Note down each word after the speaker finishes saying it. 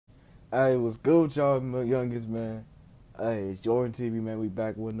Hey, what's good with y'all, my youngest man? Hey, it's Jordan TV, man. We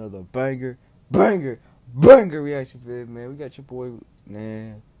back with another banger, banger reaction vid, man. We got your boy,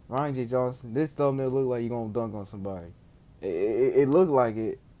 man, Rodney J Johnson. This thumbnail look like you gonna dunk on somebody. It look like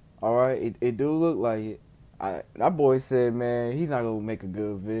it, all right. It do look like it. That boy said, man, he's not gonna make a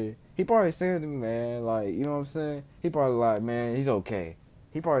good vid. He probably saying to me, man, like, you know what I'm saying? He probably like, man, he's okay.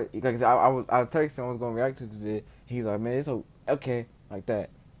 He probably like I texted him I was gonna react to this vid. He's like, man, it's okay, like that.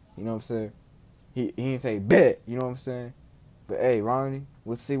 You know what I'm saying? He didn't say bet, you know what I'm saying? But hey, Ronnie,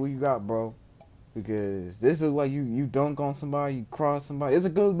 let's see what you got, bro. Because this is like you dunk on somebody, you cross somebody. It's a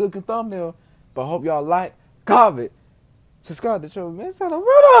good looking thumbnail. But I hope y'all like, comment, subscribe to the show, man. It's time to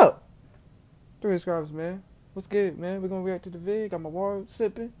run up. 3 subscribers, man. What's good, man? We're gonna react to the vid. Got my water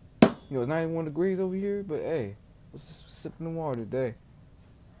sipping. You know, it's 91 degrees over here, but hey, let's just sipping the water today.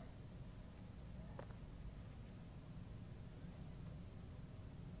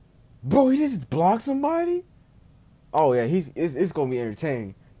 Bro, he just blocked somebody? Oh yeah, it's gonna be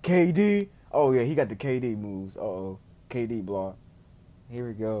entertaining. KD. Oh yeah, he got the KD moves. Uh-oh. KD block. Here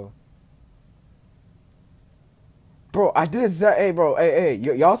we go. Bro, I did exact. Hey, bro. Hey.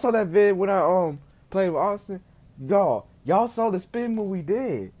 Y'all saw that vid when I played with Austin? Y'all saw the spin move we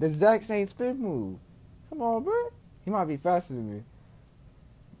did. The exact same spin move. Come on, bro. He might be faster than me.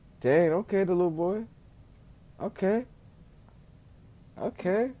 Dang. Okay, the little boy. Okay.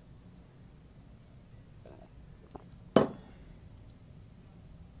 Okay.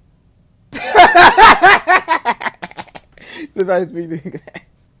 Somebody's beating ass.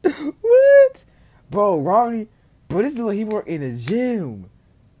 What? Bro, Ronnie. Bro, this dude like he work in a gym.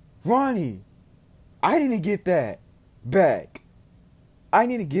 Ronnie. I need to get that back. I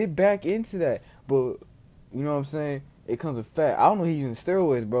need to get back into that. But, you know what I'm saying? It comes with fat. I don't know he's using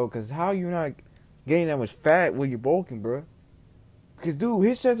steroids, bro. Because how you not gaining that much fat when you're bulking, bro? Because, dude,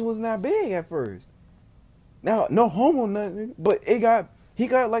 his chest wasn't that big at first. Now, no homo nothing. But he got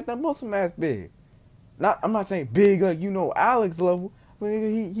like that muscle mass big. I'm not saying big, you know, Alex level, but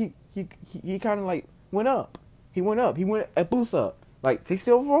he kind of like went up. He went up. He went a boost up, like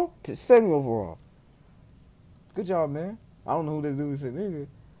 60 overall to 70 overall. Good job, man. I don't know who this dude is, nigga,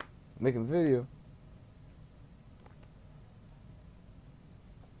 making a video.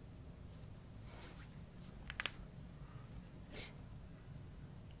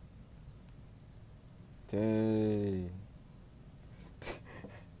 Dang.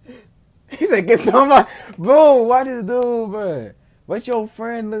 He said, get somebody. Bro, why this dude, bro? What your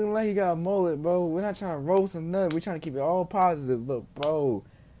friend looking like he got a mullet, bro? We're not trying to roast or nothing. We're trying to keep it all positive. Look, bro.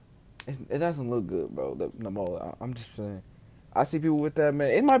 It doesn't look good, bro. The mullet. I'm just saying. I see people with that,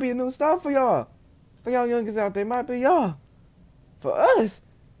 man. It might be a new style for y'all. For y'all youngers out there. It might be y'all. For us,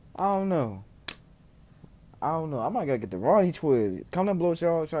 I don't know. I might gotta get the Ronnie twist. Comment below,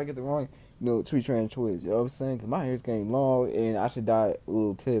 y'all. Try to get the Ronnie, tree trans twist. You know what I'm saying? Because my hair's getting long, and I should dye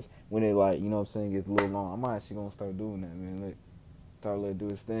little tips when it, like, you know what I'm saying, gets a little long. I'm actually gonna start doing that, man. Let it do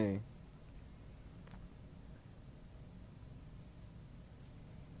its thing.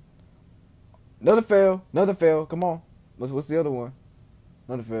 Another fail. Another fail. Come on. What's the other one?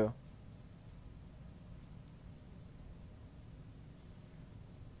 Another fail.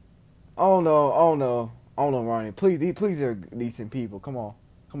 Oh no. Oh no. Oh no, Ronnie. Please, they're decent people. Come on.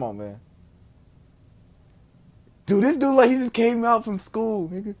 Come on, man. Dude, this dude like he just came out from school,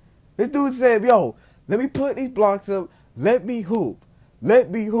 nigga. This dude said, "Yo, let me put these blocks up. Let me hoop.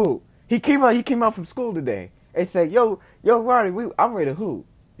 Let me hoop." He came out from school today and said, "Yo, Ronnie, I'm ready to hoop."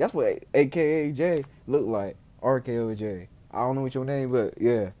 That's what AKA J look like. RKO J. I don't know what your name, but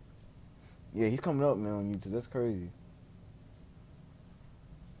yeah, he's coming up, man, on YouTube. That's crazy.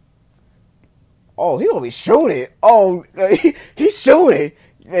 Oh, he gonna be shooting. Oh, he's shooting.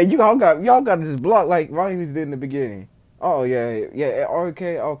 Yeah, y'all got this block like Ronnie was did in the beginning. Oh yeah.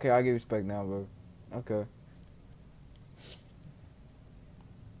 Okay, I give respect now, bro. Okay.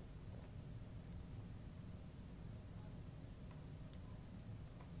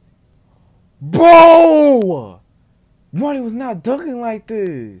 Bro! Ronnie was not dunking like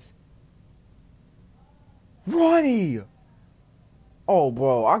this. Ronnie! Oh,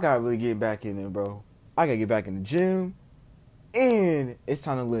 bro, I gotta really get back in there, bro. I gotta get back in the gym. And it's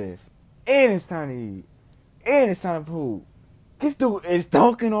time to live. And it's time to eat. And it's time to poop. This dude is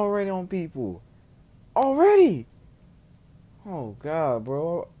dunking already on people. Already! Oh, God,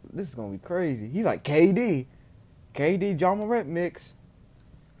 bro. This is gonna be crazy. He's like KD. KD John Morant mix.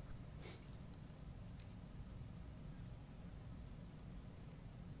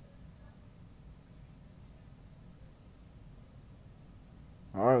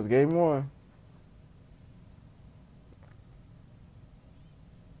 Alright, it was game one.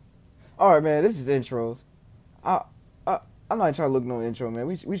 All right, man. This is intros. I, I, I'm not trying to look no intro, man.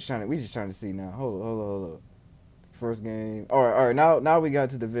 We just trying to see now. Hold up. First game. All right. Now we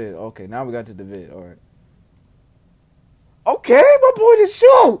got to the vid. Okay, now we got to the vid. All right. Okay, my boy to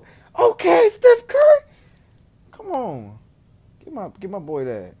shoot. Okay, Steph Curry. Come on, get my boy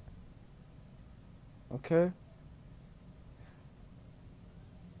that. Okay.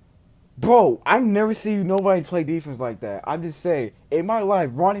 Bro, I've never seen nobody play defense like that. I'm just saying, in my life,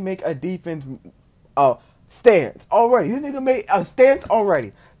 Ronnie make a defense stance already. This nigga made a stance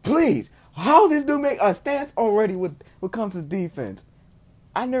already. Please, how this dude make a stance already when it comes to defense?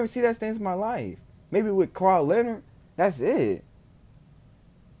 I never see that stance in my life. Maybe with Kawhi Leonard, that's it.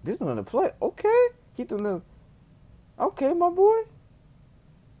 This one on the play. Okay, he threw the. Okay, my boy.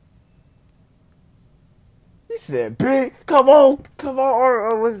 He said, "Big, come on,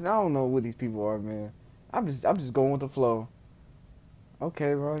 or I don't know what these people are, man. I'm just going with the flow."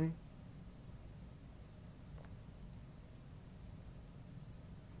 Okay, Ronnie.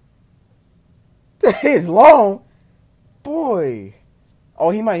 It's long, boy.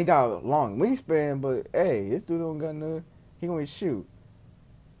 Oh, he got a long wingspan, but hey, this dude don't got no. He gonna shoot.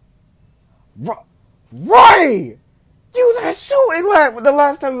 Ronnie, you was not shooting the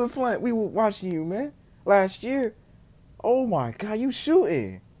last time we were watching you, man. Last year. Oh my God, you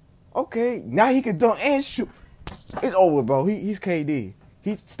shooting. Okay, now he can dunk and shoot. It's over, bro. He's KD.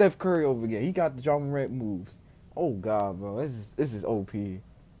 He's Steph Curry over again. He got the John Morant moves. Oh God, bro. This is OP.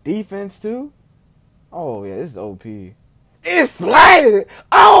 Defense too? Oh yeah, this is OP. It's sliding.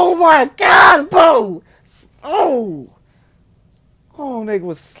 Oh my God, bro. Oh, nigga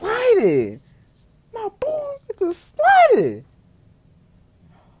was sliding. My boy was sliding.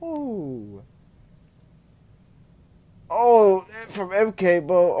 Oh, from MK,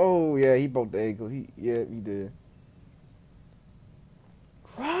 bro. Oh, yeah, he broke the ankle. He did.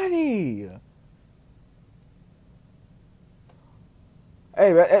 Ronnie.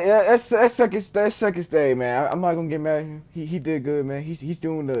 Hey, man, that's second stay, man. I'm not gonna get mad at him. He did good, man. He's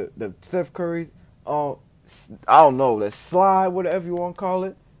doing the Steph Curry's, I don't know, the slide, whatever you want to call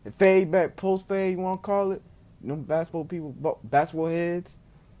it, the fade back, post fade, you want to call it. You know, basketball heads.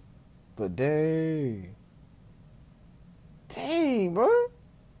 But dang, bro.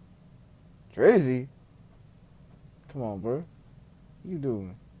 Drizzy. Come on, bro. What you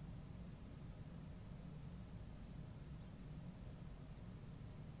doing?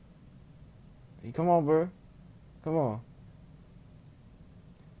 Hey, come on, bro. Come on.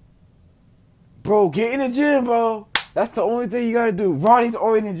 Bro, get in the gym, bro. That's the only thing you gotta do. Ronnie's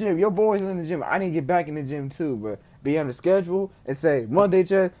already in the gym. Your boy's in the gym. I need to get back in the gym too, bro. Be on the schedule and say Monday,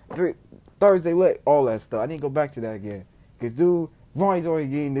 Thursday, leg, all that stuff. I need to go back to that again. Because, dude, Ronnie's already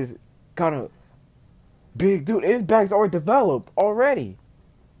getting this kind of big dude. His back's already developed already.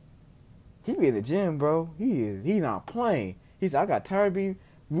 He be in the gym, bro. He is. He's not playing. He said, I got tired of being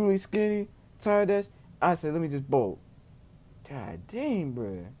really skinny, tired of that. I said, let me just bolt. God dang,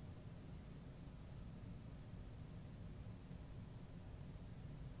 bro.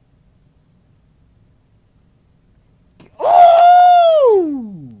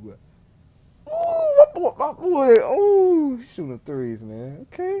 My boy, shooting threes, man.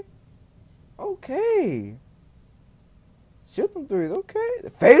 Okay. Shoot them threes, okay. The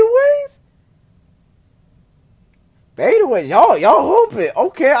fadeaways, y'all hooping.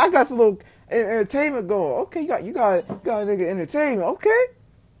 Okay, I got some little entertainment going. Okay, you got a nigga entertainment. Okay.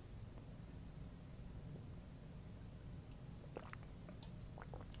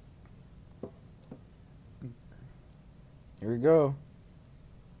 Here we go.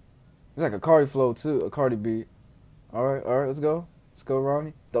 It's like a Cardi flow too, a Cardi beat. All right, let's go,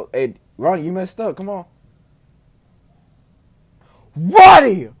 Ronnie. Hey, Ronnie, you messed up. Come on,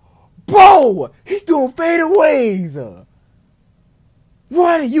 Ronnie, bro, he's doing fadeaways.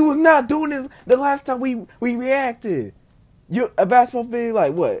 Ronnie, you was not doing this the last time we reacted. A basketball video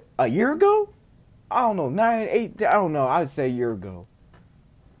like what, a year ago? I don't know, 9, 8. I don't know. I'd say a year ago.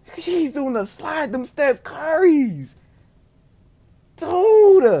 He's doing the slide, them Steph Currys,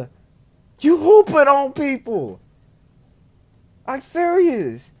 dude. You hooping on people. I'm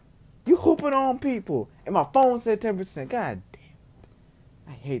serious. You hooping on people. And my phone said 10%. God damn.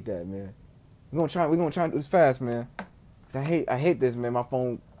 I hate that, man. We're gonna try and do this fast, man. Cause I hate this, man. My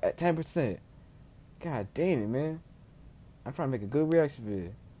phone at 10%. God damn it, man. I'm trying to make a good reaction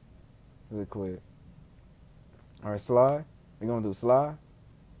video. Really quick. Alright, slide. We're gonna do slide.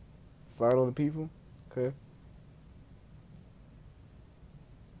 Slide on the people. Okay.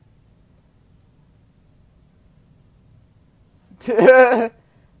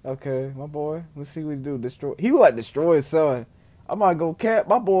 Okay, my boy. Let's see what he do. Destroy. He look like destroy his son. I might go cap.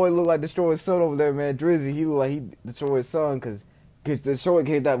 My boy look like Destroyer's son over there, man. Drizzy, he look like he Destroyer's son because Destroyer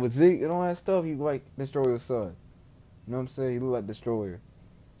came that with Zeke and all that stuff. He look like Destroyer's son. You know what I'm saying? He look like Destroyer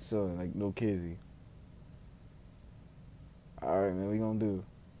son, like no kizzy. Alright, man, we gonna do.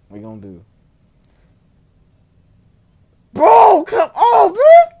 We gonna do. Bro, come on, bro!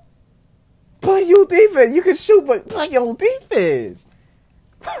 Play your defense. You can shoot, but play your defense.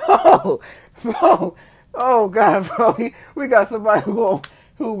 Bro. Oh, God, bro. We got somebody who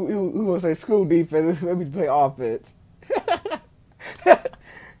gonna say screw defense. Let me play offense.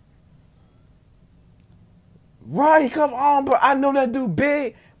 Roddy, come on, bro. I know that dude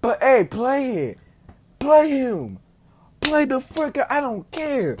big, but hey, play it. Play him. Play the fricker. I don't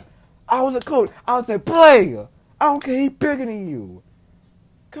care. I was a coach. I would say play. I don't care. He bigger than you.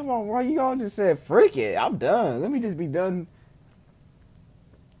 Come on, bro. You all just said freak it. I'm done. Let me just be done.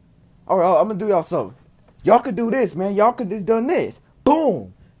 All right, I'm gonna do y'all something. Y'all could do this, man. Y'all could just done this.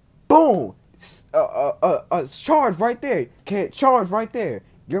 Boom, boom. Charge right there. Can't charge right there.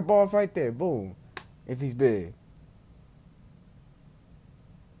 Your ball's right there. Boom. If he's big.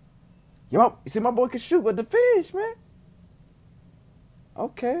 Yo, you see, my boy can shoot, but the finish, man.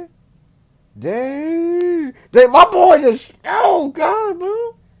 Okay. Dang. My boy just. Oh, God,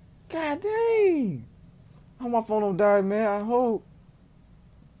 bro. God dang. I hope my phone don't die, man. I hope.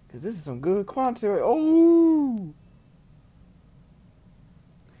 Because this is some good content. Oh.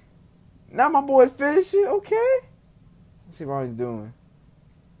 Now my boy's finishing. Okay. Let's see what he's doing.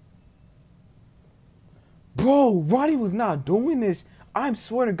 Bro, Rodney was not doing this. I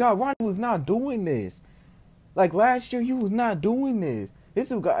swear to God, Rodney was not doing this. Like last year, he was not doing this. This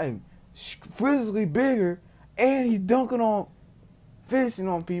dude got him physically bigger, and he's dunking on, finishing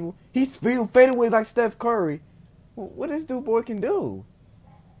on people. He's fading away like Steph Curry. What this dude boy can do?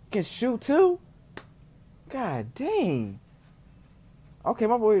 Can shoot too? God dang. Okay,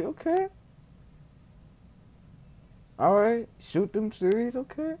 my boy, okay. Alright, shoot them threes,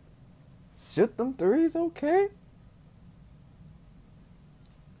 okay. Shoot them threes, okay.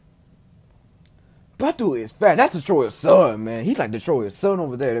 That dude is fat. That's Destroyer's son, man. He's like Destroyer's son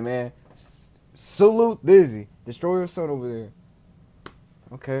over there, man. Salute Dizzy. Destroyer's son over there.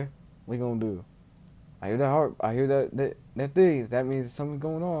 Okay, what you gonna do? I hear that heart. I hear that thing. That means something's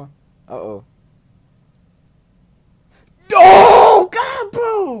going on. Uh-oh. Oh, God,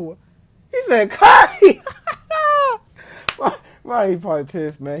 bro. He said, Curry. He probably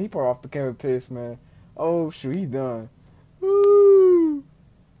pissed, man. He probably off the camera pissed, man. Oh, shoot. He's done. Woo.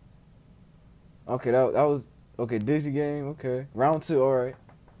 Okay, that was... Okay, Dizzy game. Okay. Round 2. All right.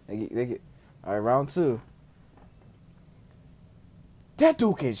 They get... All right, round 2. That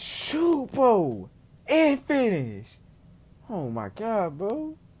dude can shoot, bro. And finish. Oh, my God,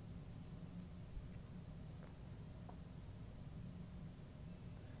 bro.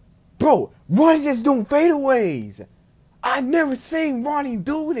 Bro, Ronnie just doing fadeaways. I never seen Ronnie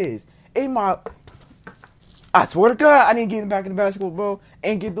do this. I swear to God, I didn't get him back in the basketball, bro.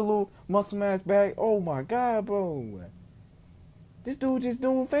 And get the little muscle mass back. Oh, my God, bro. This dude just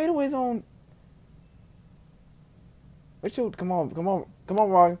doing fadeaways on... Come on,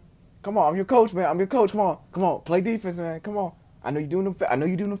 Ronnie. Come on, I'm your coach, man. I'm your coach. Come on, play defense, man. Come on. I know you doing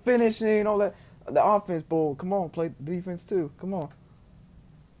the finishing and all that. The offense, bro. Come on, play defense too. Come on.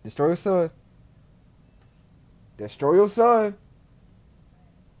 Destroy your son. Destroy your son.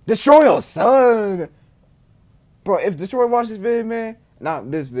 Destroy your son. Bro, if Destroyer watches this vid, man, not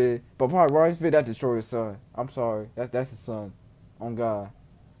this vid, but probably Ronnie's vid, that's Destroy your son. I'm sorry, that's his son. On God.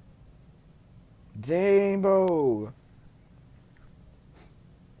 Dang, bro.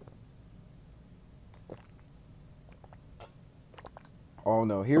 Oh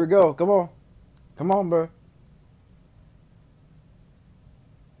no, here we go. Come on, bro.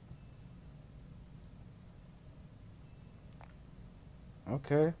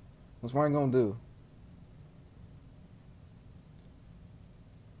 Okay, what's Ronnie gonna do?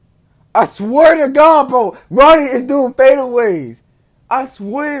 I swear to God, bro, Ronnie is doing fadeaways. I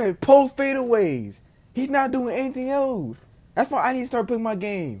swear, post fadeaways. He's not doing anything else. That's why I need to start putting my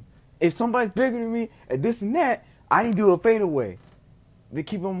game. If somebody's bigger than me and this and that, I need to do a fadeaway. To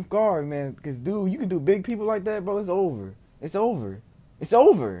keep them guard, man. Because, dude, you can do big people like that, bro. It's over. It's over. It's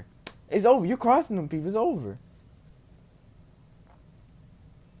over. It's over. You're crossing them people. It's over.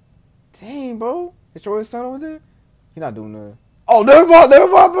 Dang, bro. Destroy his son over there? He's not doing nothing. Oh, never mind,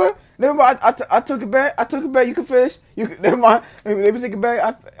 bro. Never mind. I took it back. You can finish. Never mind. Let me take it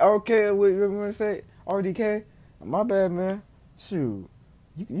back. Okay, what you want to say? RDK? My bad, man. Shoot.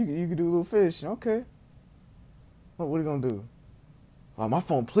 You can do a little fish. Okay. What are you going to do? Oh, my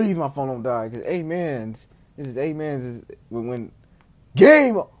phone, please, my phone don't die. Because amens. This is amens when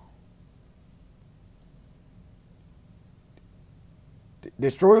Game.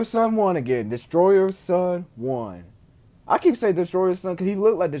 Destroyer Son won again. Destroyer Son won. I keep saying Destroyer Son because he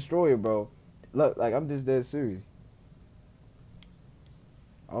looked like Destroyer, bro. Look, like, I'm just dead serious.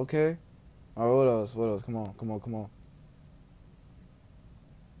 Okay. All right, what else? What else? Come on, come on, come on.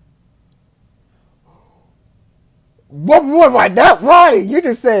 What right now, Rodney? You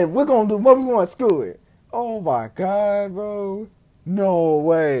just said we're gonna do what we want to school it. Oh my God, bro. No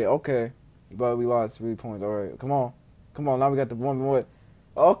way. Okay. But we lost 3 points. All right, come on. Come on, now we got the one more.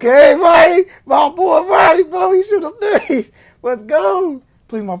 Okay, Rodney. My boy Rodney, bro. He shoot up threes. Let's go.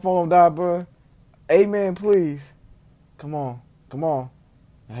 Please, my phone don't die, bro. Amen, please. Come on. Come on.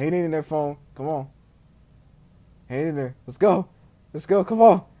 Hang in there, phone. Come on. Hang in there. Let's go. Let's go. Come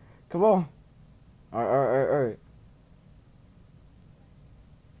on. Come on. All right, all right, all right, all right.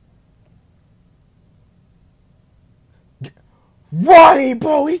 Rodney,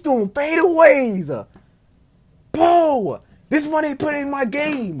 bro, he's doing fadeaways. Bro, this one they put in my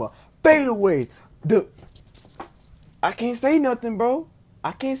game. Fadeaways. I can't say nothing, bro.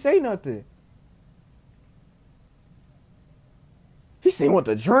 I can't say nothing. He seen what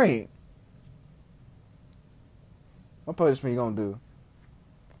the drink. What punishment you gonna do?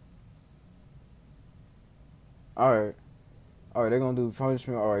 Alright. Alright, they're gonna do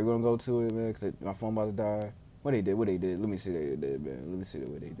punishment. Alright, we're gonna go to it, man, because my phone about to die. What they did? What they did? Let me see what they did, man. Let me see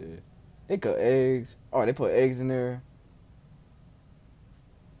what they did. They cut eggs. Alright, they put eggs in there.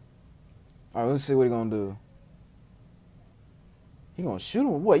 Alright, let's see what he gonna do. He gonna shoot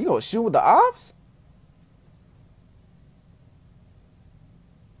him? What? You gonna shoot with the ops?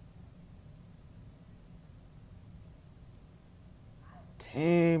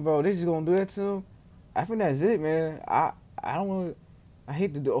 Dang, bro, they just gonna do that to him? I think that's it, man. I don't want. I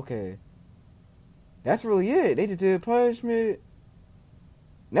hate to do. Okay, that's really it. They just did punishment.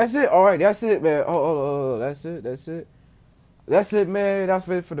 That's it. All right, that's it, man. Oh, that's it. That's it. That's it, man. That's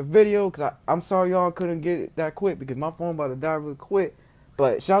it for the video. Cause I'm sorry y'all couldn't get it that quick because my phone about to die real quick.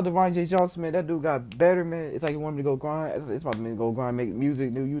 But shout out to Rodney J Johnson, man. That dude got better, man. It's like he wanted me to go grind. It's about me to go grind, make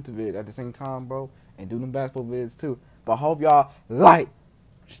music, new YouTube vid at the same time, bro, and do them basketball vids too. But I hope y'all like.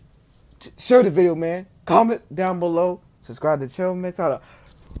 Share the video, man. Comment down below. Subscribe to the channel, man.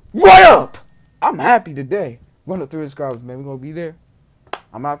 Run up! I'm happy today. Run up 300 subscribers, man. We're going to be there.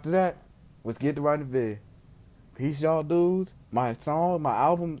 I'm after that. Let's get to writing the video. Peace, y'all dudes. My song, my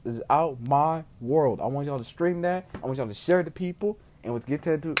album is out. My World. I want y'all to stream that. I want y'all to share it to people. And let's get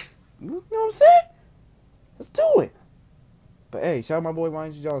to that. You know what I'm saying? Let's do it. But, hey, shout out my boy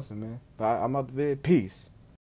Rodney J Johnson, man. But I'm out the vid. Peace.